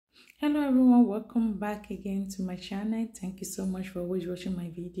Hello everyone, welcome back again to my channel. Thank you so much for always watching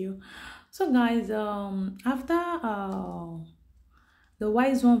my video. So guys, after the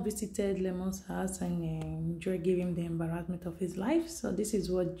wise one visited Lemon's house and Joy gave him the embarrassment of his life, so this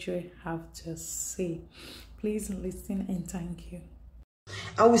is what Joy have to say. Please listen and thank you.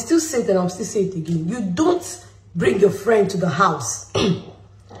 I will still say it and I'll still say it again. You don't bring your friend to the house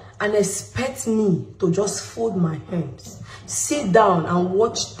and expect me to just fold my hands, sit down and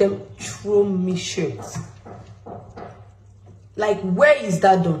watch them throw me shirts. Like, where is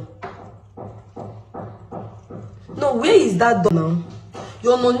that done? No, where is that done now?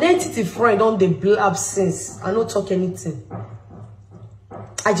 Your non-entity friend on the blab since I don't talk anything.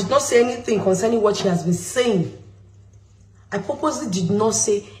 I did not say anything concerning what she has been saying. I purposely did not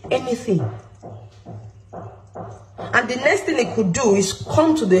say anything. And the next thing they could do is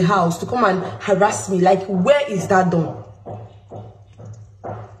come to the house to come and harass me. Like, where is that done?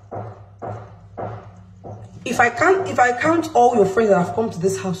 If I count all your friends that have come to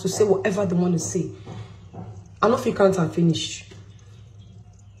this house to say whatever they want to say, I don't feel count and finish.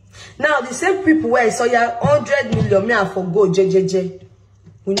 Now, the same people where I saw you 100 million, me I forgo JJJ.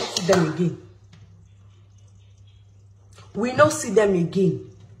 We don't see them again. We don't see them again.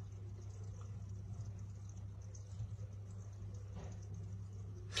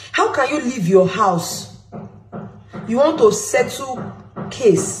 How can you leave your house? You want to settle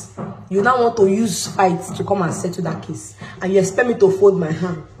case. You now want to use fights to come and settle that case. And you expect me to fold my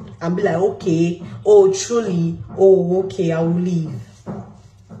hand and be like, okay, oh, truly, oh, okay, I will leave.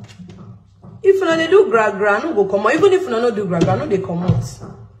 If you don't do gra-gra, no go come out. Even if you don't do gra-gra, no they come out.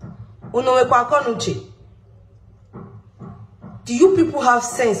 Do you people have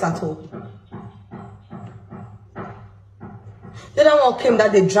sense at all? The other one came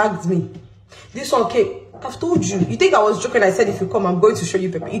that they dragged me. This one came. I've told you. You think I was joking? I said if you come, I'm going to show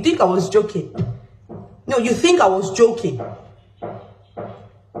you paper. You think I was joking? No, you think I was joking.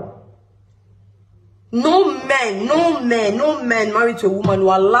 No man married to a woman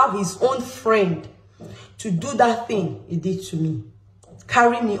will allow his own friend to do that thing he did to me.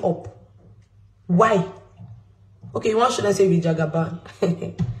 Carry me up. Why? Okay, you want to show them say you're Jagaban.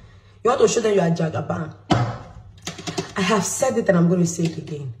 You want to show them you are Jagaban. I have said it and I'm going to say it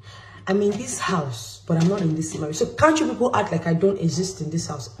again. I'm in this house, but I'm not in this marriage. So can't you people act like I don't exist in this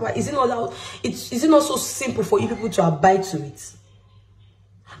house? Why is it not that? Is it not so simple for you people to abide to it?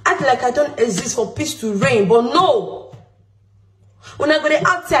 Act like I don't exist for peace to reign, but no. When I go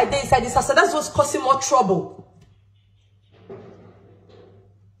outside, there inside this house, that's what's causing more trouble.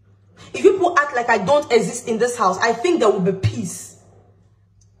 If people act like I don't exist in this house, I think there will be peace.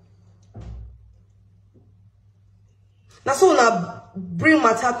 Now, so when I bring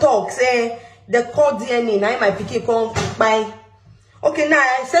matter talk, say they call DNA, now my PK come by. Okay, now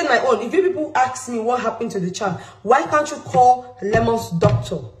I said my own. If you people ask me what happened to the child, why can't you call Lemon's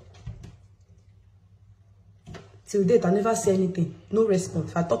doctor? Till date, I never say anything. No response.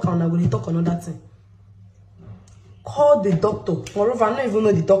 If I talk on, I will talk another thing. Call the doctor. Moreover, I don't even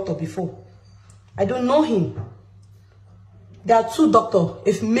know the doctor before. I don't know him. There are two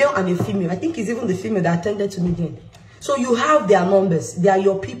doctors, a male and a female. I think it's even the female that attended to me then. So you have their numbers. They are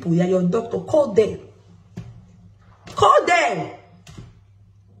your people. They are your doctor. Call them. Call them.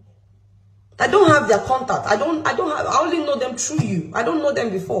 I don't have their contact. I only know them through you. I don't know them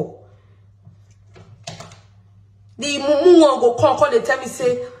before. The mumu one go call they tell me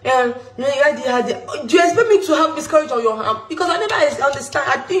say, do you expect me to have miscarriage on your hand? Because I never understand.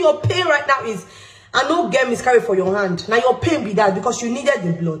 I think your pain right now is, I don't get miscarriage for your hand. Now your pain be that because you needed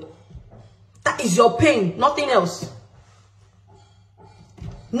the blood. That is your pain, nothing else.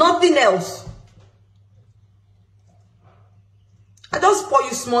 Nothing else. I just spoil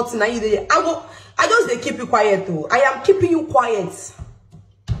you smart and I just they keep you quiet though. I am keeping you quiet.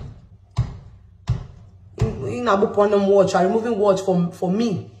 In Abu watch, I'm removing watch for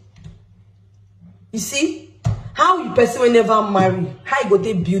me. You see? How you person will never marry? How you go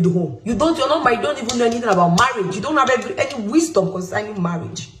to build home? You're not married, you don't even know anything about marriage. You don't have any wisdom concerning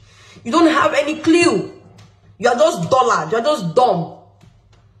marriage. You don't have any clue. You are just dullard, you are just dumb.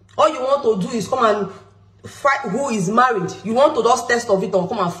 All you want to do is come and fight who is married. You want to just test of it or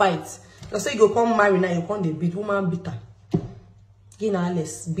come and fight. That's why you go come marry now, you come the beat woman bitter.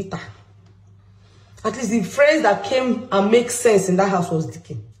 Less bitter. At least the friends that came and make sense in that house was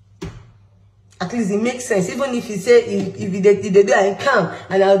Dickie. At least it makes sense. Even if you say if they do I come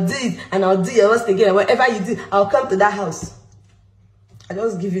and I'll do it and I'll do your again and whatever you do, I'll come to that house. I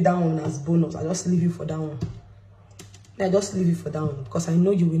just give you that one as bonus. I just leave you for that one. I just leave you for that one, because I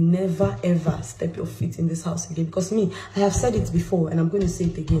know you will never ever step your feet in this house again. Because me, I have said it before and I'm going to say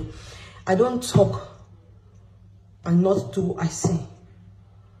it again. I don't talk and not do what I say,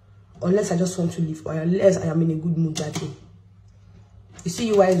 unless I just want to leave, or unless I am in a good mood that day. You see,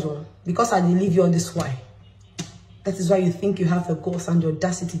 you WYZE1, because I didn't leave you all this while. That is why you think you have the guts and the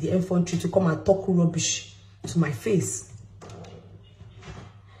audacity, the infantry, to come and talk rubbish to my face.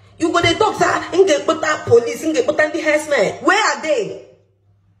 You go to talk, sir, in the police, in the embarrassment. Where are they?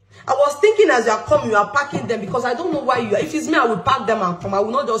 I was thinking as you are coming, you are packing them, because I don't know why you are. If it's me, I will pack them and come. I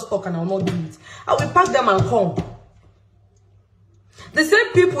will not just talk and I will not do it. I will pack them and come. The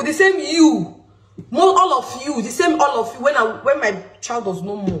same people, the same you, all of you, the same all of you. When my child was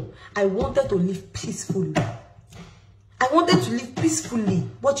no more, I wanted to live peacefully. I wanted to live peacefully.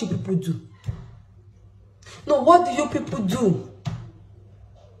 What do you people do? No, what do you people do?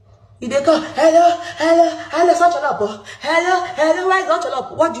 You they go, hello, such a lot. Hello, why such a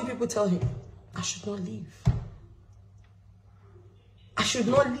lot? What do you people tell him? I should not leave. I should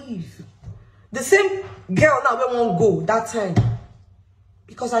not leave. The same girl now we won't go that time.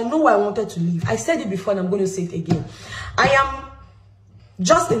 Because I know why I wanted to leave. I said it before and I'm going to say it again. I am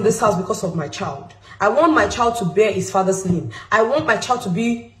just in this house because of my child. I want my child to bear his father's name. I want my child to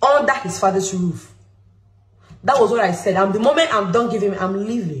be under his father's roof. That was what I said. And the moment I'm done giving, I'm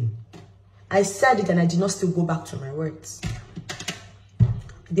leaving. I said it and I did not still go back to my words.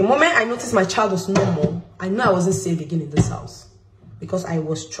 The moment I noticed my child was no more, I knew I wasn't safe again in this house. Because I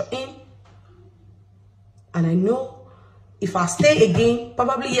was trying. And I know if I stay again,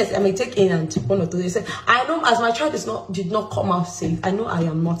 probably yes, I may take in and one or two days. I know as my child did not come out safe, I know I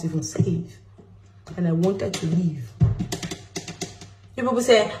am not even safe. And I wanted to leave. People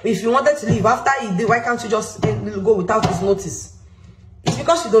say, if you wanted to leave after he did, why can't you just go without his notice? It's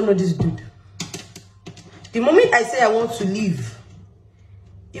because you don't know this dude. The moment I say I want to leave,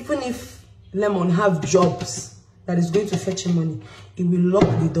 even if Lemon have jobs that is going to fetch him money, he will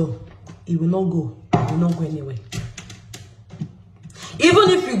lock the door. He will not go. He will not go anywhere. Even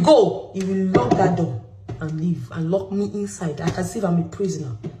if you go, he will lock that door and leave and lock me inside. I can see if I'm a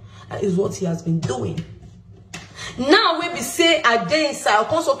prisoner. That is what he has been doing. Now when we say I day inside, of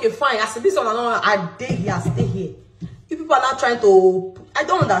course, okay, fine. I said this one, I day here, I stay here. You people are not trying to. I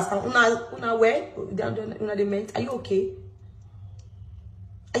don't understand. Una where? Una they meant. Are you okay?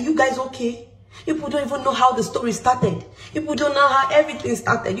 Are you guys okay? You people don't even know how the story started. You people don't know how everything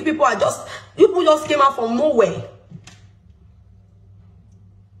started. You people just came out from nowhere.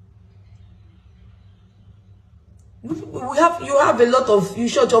 You have a lot of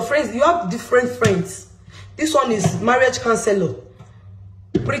your friends. You have different friends. This one is marriage counselor,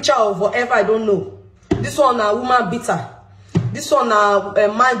 preacher of whatever, I don't know. This one a woman beater. This one a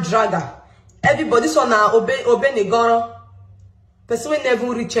man dragger. Everybody. This one a obey negoro. Person will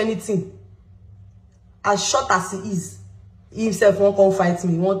never reach anything. As short as he is, he himself won't come fight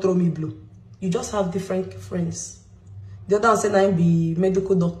me. He won't throw me blow. You just have different friends. The other one said I be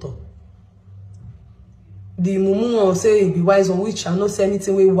medical doctor. The mumu will say he be WYZE1, which I not say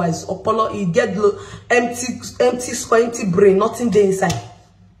anything with wise. Apollo, he get empty square, empty brain, nothing there inside.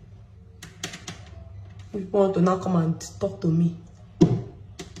 People want to now come and talk to me.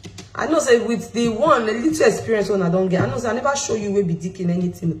 I know say with the little experience one I don't get. I know say I never show you will be dicking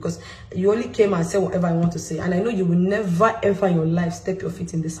anything because you only came and said whatever I want to say. And I know you will never ever in your life step your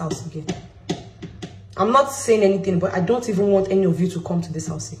feet in this house again. I'm not saying anything, but I don't even want any of you to come to this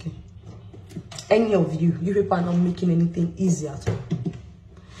house again. Any of you people are not making anything easy at all.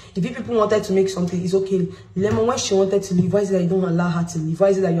 If you people wanted to make something, it's okay. Lemon, when she wanted to leave, why is it that you don't allow her to leave? Why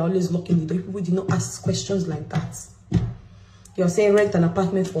is it that you're always locking the door? People did not ask questions like that. You're saying rent an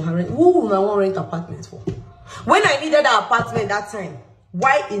apartment for her. Who will I want rent an apartment for? When I needed an apartment that time,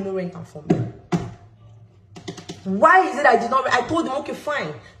 why didn't you rent it for me? Why is it I did not? I told him, okay,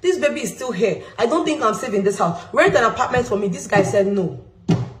 fine. This baby is still here. I don't think I'm safe in this house. Rent an apartment for me. This guy said no.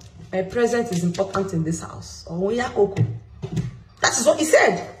 My presence is important in this house. Oh, yeah, Coco. That is what he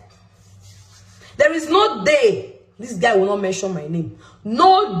said. There is no day this guy will not mention my name.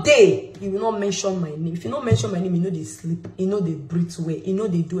 No day he will not mention my name. If you don't mention my name, you know they sleep. You know they breathe well. You know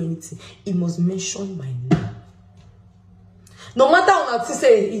they do anything. He must mention my name. No matter what I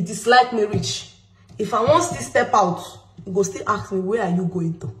say, he dislike me rich. If I want to step out, he go still ask me, where are you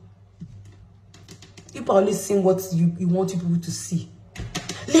going to? People only see what you want people to see.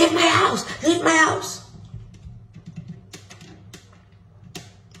 Leave my house! Leave my house!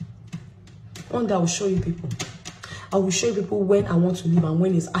 One day I will show you people. I will show you people when I want to leave and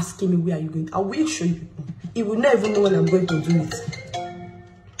when he's asking me where are you going. I will show you people. He will not even know when I'm going to do it.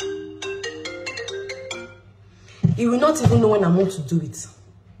 He will not even know when I'm going to do it.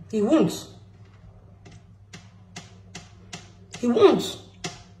 He won't. He won't.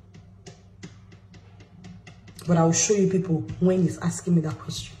 But I will show you people when he's asking me that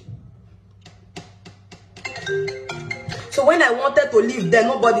question. So when I wanted to leave, then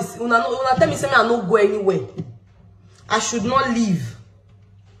nobody una tell me say me I no go anywhere. I should not leave.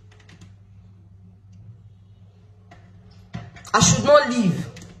 I should not leave.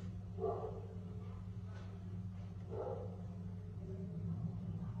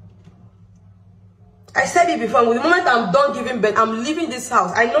 I said it before. The moment I'm done giving birth, I'm leaving this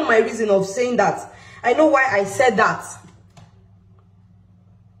house. I know my reason of saying that. I know why I said that.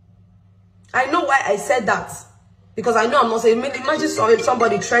 I know why I said that. Because I know I'm not saying, imagine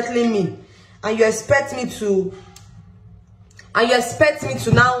somebody threatening me. And you expect me to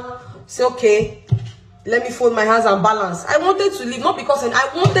now say, okay, let me fold my hands and balance. I wanted to leave, not because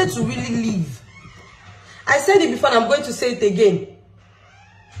I wanted to really leave. I said it before and I'm going to say it again.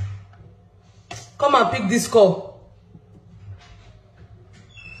 Come and pick this call.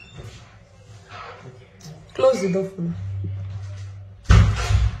 Close the door for me.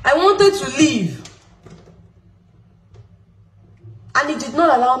 I wanted to leave. And he did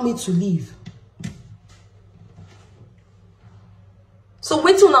not allow me to leave. So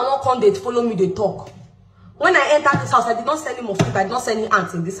wait till I won't come there to follow me, they talk. When I entered this house, I did not see any mosquito, I did not see any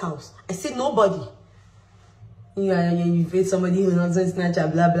ants in this house. I see nobody. You face somebody who knows snatcher,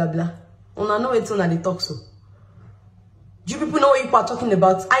 blah blah blah. I know it's when they talk so. Do you people know what you are talking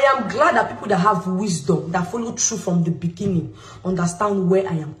about? I am glad that people that have wisdom, that follow through from the beginning, understand where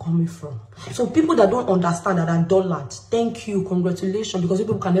I am coming from. So people that don't understand, that are dullard, thank you, congratulations, because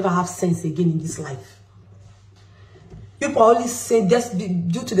people can never have sense again in this life. People always say that's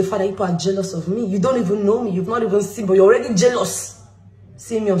due to the fact that people are jealous of me. You don't even know me, you've not even seen, but you're already jealous.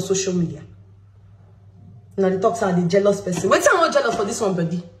 See me on social media. Now the talks are the jealous person. Wait till I'm not jealous for this one,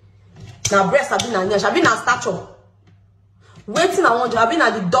 buddy. Now breast, I've been a nash, I've been a stature. Waiting, I want you. I've been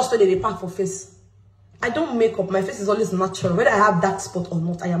at the dust where they pack for face. I don't make up. My face is always natural. Whether I have dark spot or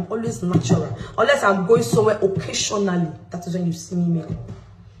not, I am always natural. Unless I'm going somewhere occasionally. That is when you see me make up.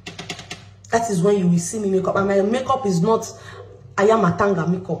 That is when you will see me make up. And my makeup is not I am a tanga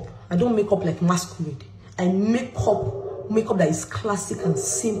makeup. I don't make up like masquerade. I make up makeup that is classic and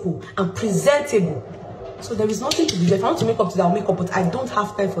simple and presentable. So there is nothing to do. If I want to make up today, I'll make up, but I don't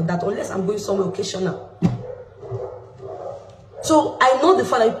have time for that unless I'm going somewhere occasional. So I know the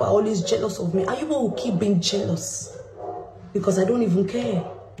fact that people are always jealous of me, and people will keep being jealous because I don't even care.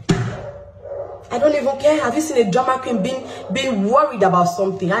 I don't even care. Have you seen a drama queen being worried about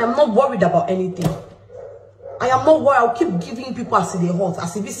something? I am not worried about anything. I am not worried. I'll keep giving people as they hurt,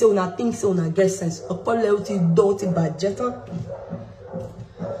 as if you say una think so una get sense.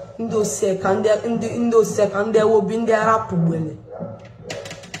 In those second there will be in their rap.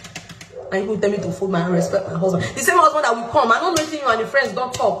 And you tell me to fold my hand, respect my husband. The same husband that will come. I don't know anything you and your friends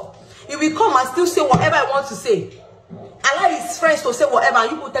don't talk. He will come and still say whatever I want to say. Allow his friends to say whatever,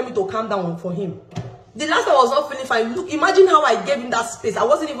 and you will tell me to calm down for him. The last time I was not feeling fine. Look, imagine how I gave him that space. I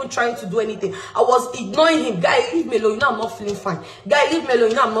wasn't even trying to do anything. I was ignoring him. Guy, leave me alone. You know I'm not feeling fine. Guy, leave me alone.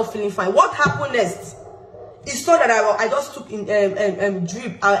 You know I'm not feeling fine. What happened next? He saw that I just took in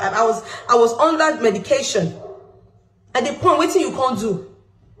drip. I was on that medication. At the point, waiting you can't do.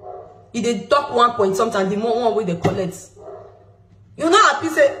 If they talk 1 point sometimes, the more one way they collect. You know how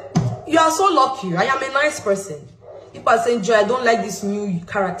people say, you are so lucky. I am a nice person. People are saying, Joy, I don't like this new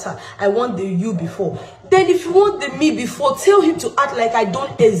character. I want the you before. Then if you want the me before, tell him to act like I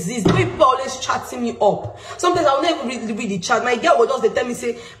don't exist. The way people are always chatting me up. Sometimes I will never read the chat. My girl will just tell me,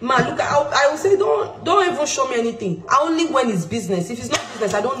 say, man, look, I will say, don't even show me anything. I only when it's business. If it's not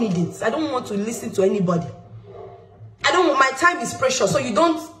business, I don't need it. I don't want to listen to anybody. My time is precious, so you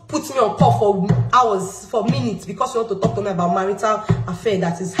don't put me on call for hours, for minutes, because you want to talk to me about marital affair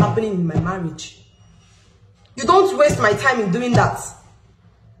that is happening in my marriage. You don't waste my time in doing that.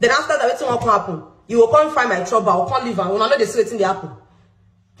 Then after that, what's going to happen? You will come find my trouble, I'll come live and when I know they see what's in the happen.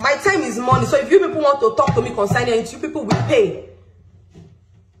 My time is money, so if you people want to talk to me concerning it, you people will pay.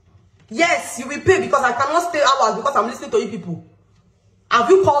 Yes, you will pay because I cannot stay hours because I'm listening to you people. Have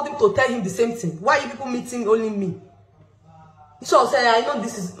you called him to tell him the same thing? Why are you people meeting only me? So I'll say, I know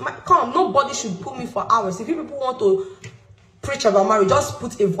this is come. Nobody should put me for hours. If you people want to preach about marriage, just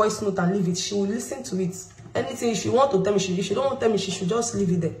put a voice note and leave it. She will listen to it. Anything she want to tell me, if she don't want to tell me, she should just leave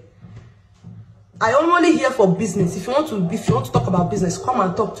it there. I am only here for business. If you want to talk about business, come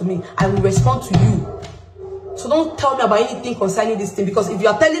and talk to me. I will respond to you. So don't tell me about anything concerning this thing, because if you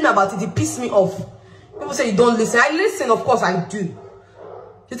are telling me about it, it pisses me off. People say you don't listen. I listen, of course I do.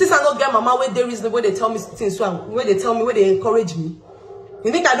 You think I don't get mama where they reason where they tell me things, where they tell me, where they encourage me?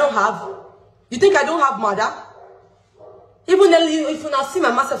 You think I don't have? You think I don't have mother? Even if you now see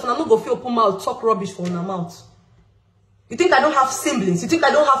my myself, I'm not going to feel open mouth, talk rubbish from my mouth. You think I don't have siblings? You think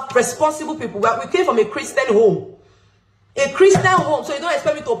I don't have responsible people? We came from a Christian home. A Christian home, so you don't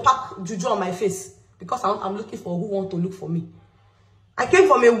expect me to pack juju on my face. Because I'm looking for who want to look for me. I came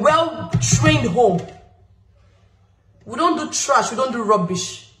from a well-trained home. We don't do trash, we don't do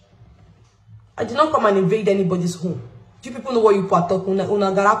rubbish. I did not come and invade anybody's home. Do you people know what you people are talking about?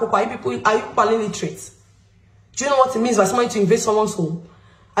 Are you people illiterate? Do you know what it means by somebody to invade someone's home?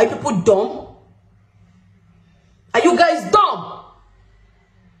 Are you people dumb? Are you guys dumb?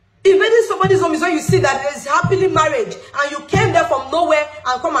 Invading somebody's home is when you see that there is happily marriage and you came there from nowhere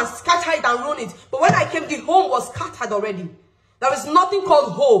and come and scatter it and ruin it. But when I came, the home was scattered already. There is nothing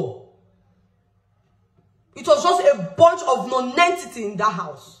called home. It was just a bunch of non-entity in that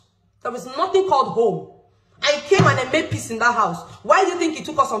house. There was nothing called home. I came and I made peace in that house. Why do you think he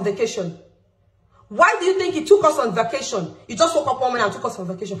took us on vacation? Why do you think he took us on vacation? He just woke up one morning and took us on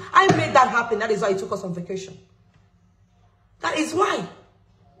vacation. I made that happen. That is why he took us on vacation. That is why.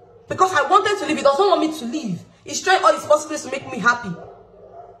 Because I wanted to leave. He doesn't want me to leave. He's trying all his possible to make me happy.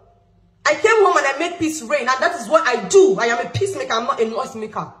 I came home and I made peace reign. And that is what I do. I am a peacemaker. I'm not a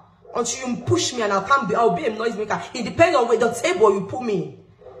noisemaker. Until you push me and I'll be a noisemaker. It depends on where the table you put me in.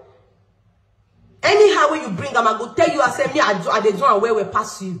 Anyhow, when you bring them, I go tell you, I say, me, I do and where we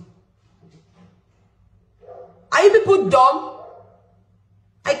pass you. Are you people dumb?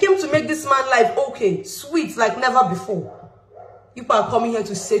 I came to make this man life okay, sweet, like never before. People are coming here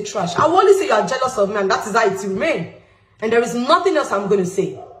to say trash. I will only say you are jealous of me, and that is how it will remain. And there is nothing else I'm going to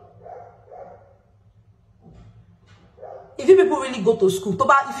say. If you people really go to school,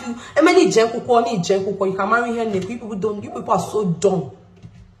 if you you can marry here. You people don't. You people are so dumb.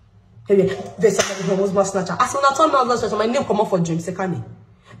 There's somebody who was my snatcher. As when I told me my name come up for joysekani.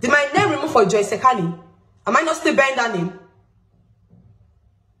 Did my name remove for joysekani? Am I not still bearing that name?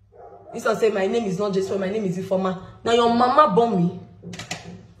 This one say my name is not just my name is Ifoma. Now your mama born me.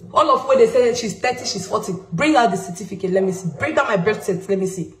 All of where they say she's 30, she's 40. Bring out the certificate, let me see. Bring out my birth certificate, let me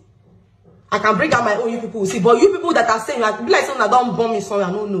see. I can bring out my own, you people will see. But you people that are saying, like, be like someone that don't born me somewhere,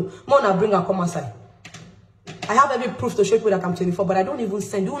 I don't know. More than bring her come outside. I have every proof to show people that I'm 24, but I don't even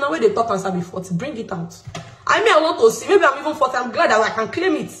send. You know where they talk and say be 40. Bring it out. I mean, I want to see. Maybe I'm even 40. I'm glad that I can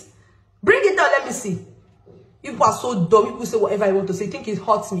claim it. Bring it out, let me see. People are so dumb. People say whatever I want to say. You think it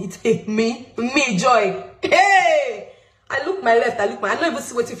hurts me? It hate me, Joy. Hey! I look my left, I don't even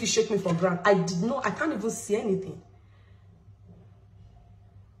see what if you shake me for ground. I can't even see anything.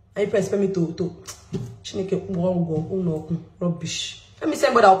 And you expect me to rubbish. Let me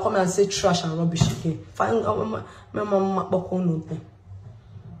say, but I'll come and say trash and rubbish again.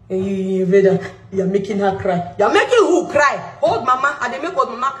 You're making her cry. You're making who cry? Old mama. And they make old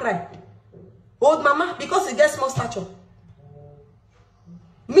mama cry. Old mama, because he gets small stature.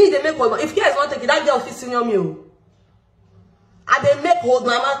 Me, they make old mama. If you guys want to take it, that girl is senior me. And they make old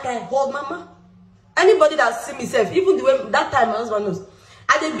mama cry. Old mama. Anybody that see myself, even the way that time my husband knows,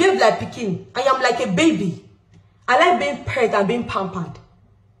 and they behave like Pekin. I am like a baby. I like being pet and being pampered.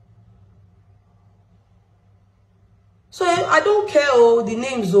 So I don't care the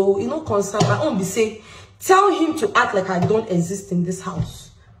names concern. I won't be say, tell him to act like I don't exist in this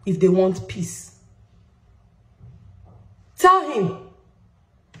house if they want peace. Tell him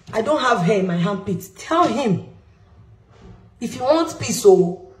I don't have hair in my armpits. Tell him if you want peace,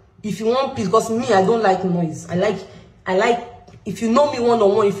 because me, I don't like noise. I like if you know me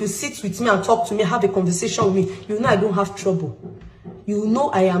one-on-one, if you sit with me and talk to me, have a conversation with me, you know I don't have trouble. You know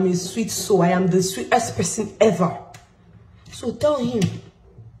I am a sweet soul. I am the sweetest person ever. So tell him.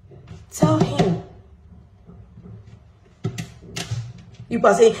 Tell him.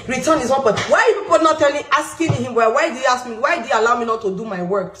 People say, return is one point. Why are you people not asking him, why did he ask me, why did he allow me not to do my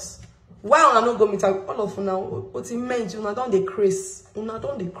works? Why am I not going to meet all of you now? What it meant, you know, don't decrease. You know,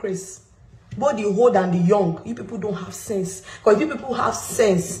 don't decrease. Both the old and the young, you people don't have sense. Because if you people have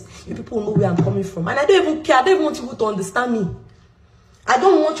sense, you people know where I'm coming from. And I don't even care. I don't even want you people to understand me. I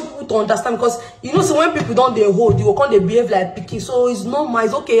don't want you people to understand because, you know, so when people don't they hold, you will come they behave like picky. So it's normal.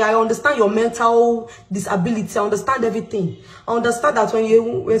 It's okay. I understand your mental disability. I understand everything. I understand that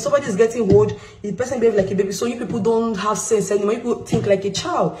when somebody is getting old, the person behave like a baby. So you people don't have sense anymore. You people think like a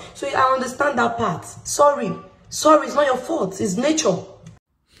child. So I understand that part. Sorry. Sorry, it's not your fault. It's nature.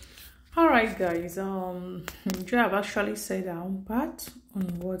 All right, guys. Joy have actually said her own part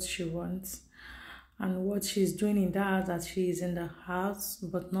on what she wants. And what she's doing in that she is in the house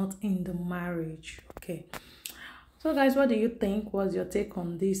but not in the marriage. Okay, So guys, what do you think? What's your take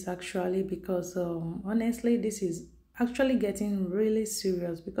on this actually? Because honestly, this is actually getting really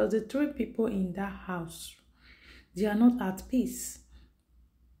serious, because the three people in that house, they are not at peace.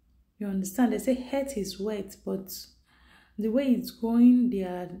 You understand? They say health is wealth, but the way it's going, they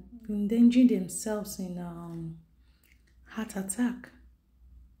are endangering themselves in heart attack,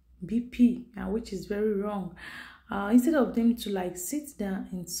 BP, which is very wrong. Instead of them to like sit down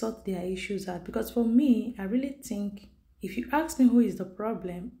and sort their issues out, because for me, I really think, if you ask me who is the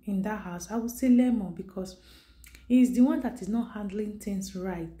problem in that house, I would say Lemon, because he is the one that is not handling things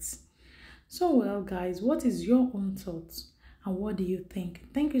right. So well guys, what is your own thoughts and what do you think?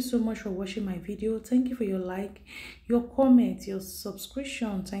 Thank you so much for watching my video. Thank you for your like, your comment, your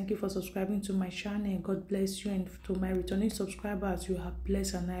subscription. Thank you for subscribing to my channel. God bless you. And to my returning subscribers, you have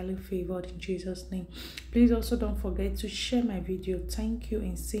blessed and highly favored in Jesus' name. Please also don't forget to share my video. Thank you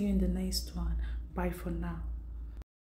and see you in the next one. Bye for now.